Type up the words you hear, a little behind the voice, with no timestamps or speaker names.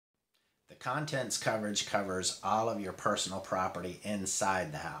The contents coverage covers all of your personal property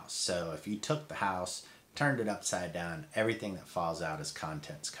inside the house. So if you took the house, turned it upside down, everything that falls out is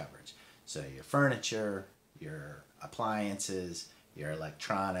contents coverage. So your furniture, your appliances, your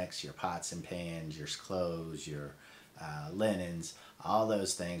electronics, your pots and pans, your clothes, your linens, all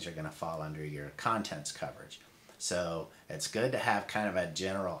those things are going to fall under your contents coverage. So it's good to have kind of a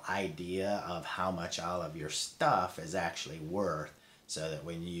general idea of how much all of your stuff is actually worth, so that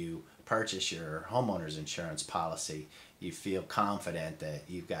when you purchase your homeowner's insurance policy, you feel confident that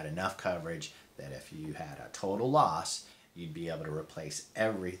you've got enough coverage that if you had a total loss, you'd be able to replace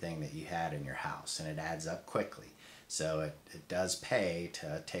everything that you had in your house, and it adds up quickly. So it does pay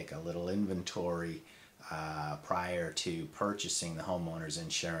to take a little inventory prior to purchasing the homeowner's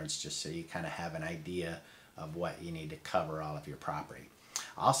insurance, just so you kind of have an idea of what you need to cover all of your property.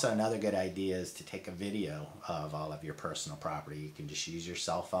 Also, another good idea is to take a video of all of your personal property. You can just use your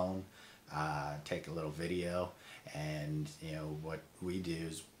cell phone, take a little video, and what we do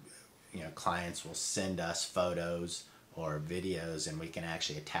is, clients will send us photos or videos, and we can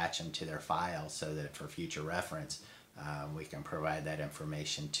actually attach them to their file so that for future reference we can provide that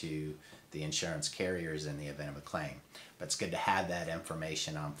information to the insurance carriers in the event of a claim. But it's good to have that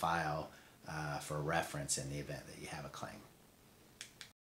information on file for reference in the event that you have a claim.